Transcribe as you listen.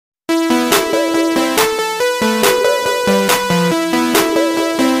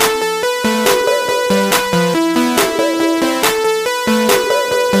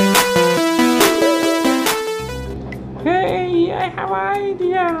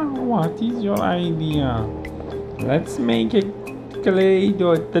What is your idea? Let's make a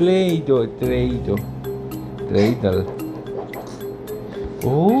Dreidel.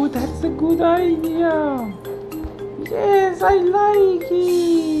 Oh, that's a good idea. Yes, I like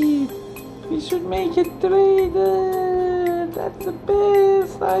it. We should make a Dreidel. That's the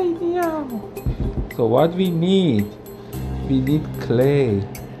best idea. So what we need? We need clay.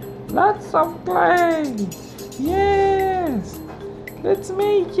 Lots of clay. Yes. Let's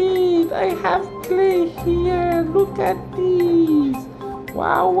make it. I have clay here. Look at this.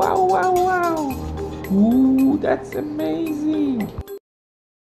 Wow, wow, wow, wow. Ooh, that's amazing.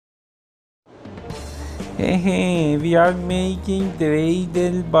 Hey, we are making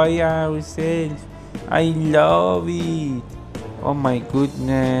Dreidel by ourselves. I love it. Oh my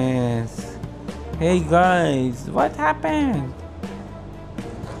goodness. Hey guys, what happened?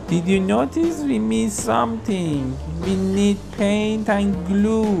 Did you notice we missed something? We need paint and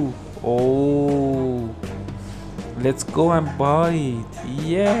glue. Oh, let's go and buy it.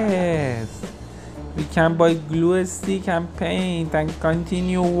 Yes, we can buy glue stick and paint and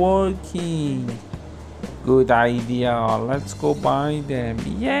continue working. Good idea. Let's go buy them.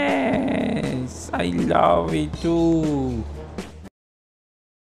 Yes, I love it too.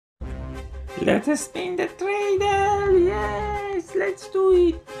 Let us spin the Dreidel. Yes, let's do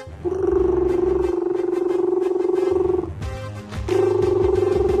it.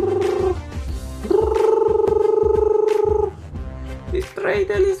 This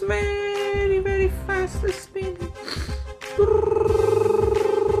Dreidel is very, very fast spinning.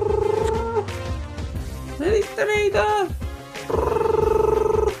 Where is Dreidel?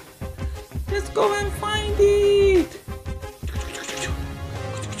 Let's go and find it.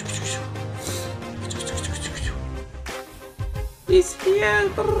 It's here.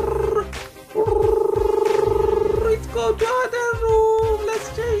 Let's go to other room. Let's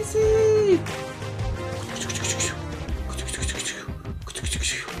chase it.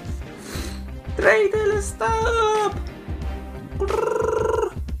 Dreidel, stop.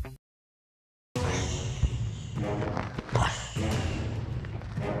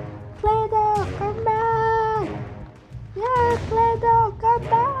 Dreidel, come back. Yeah, Dreidel, come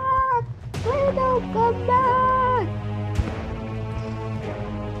back. Dreidel, come back.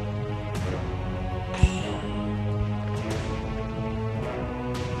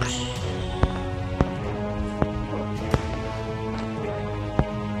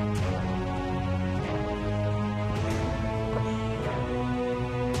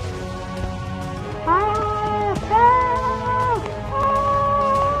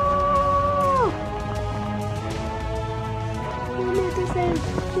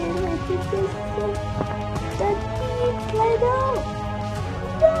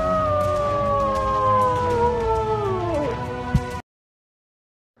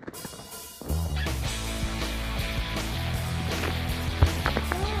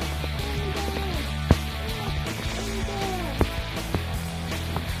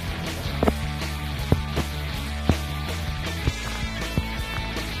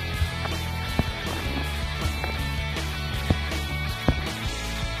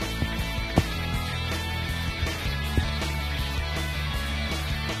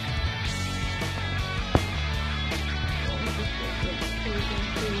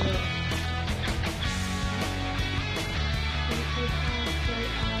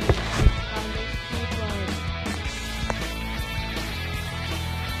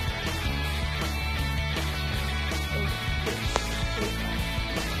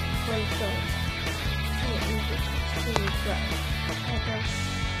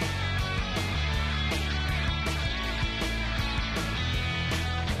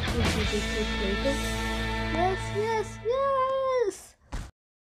 Yes, yes, yes!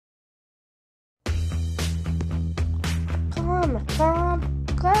 Come,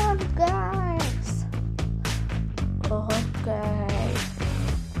 guys! Okay.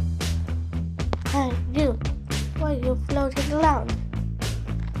 Hey, you! Why are you floating around?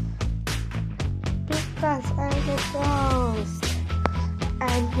 Because I'm a ghost. I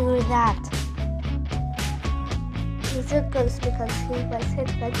knew that. He's a ghost because he was hit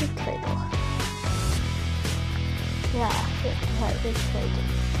by the Dreidel. Yeah, hit by the Dreidel.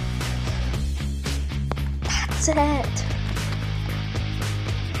 That's it.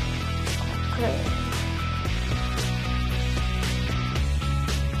 Okay.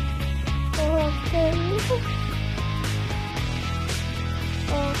 Okay.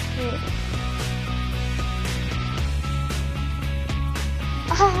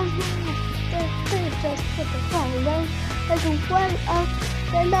 Okay. They just put the fire down and went up.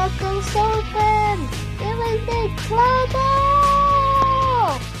 The lock goes open. It was the trouble.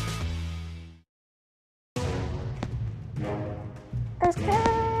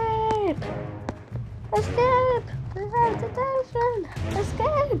 Escape! Escape! Without detention!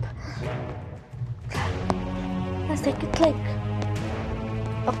 Escape! Let's take a click.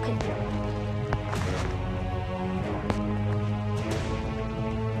 Okay.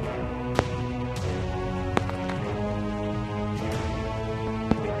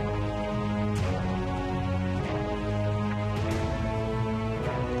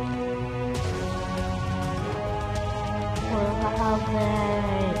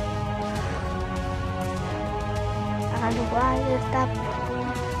 And why is that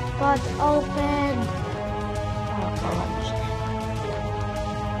pod open? Oh,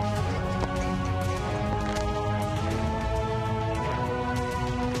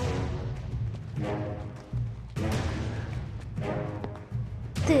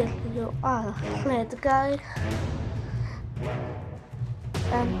 there you are, red guy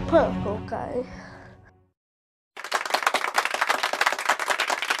and purple guy.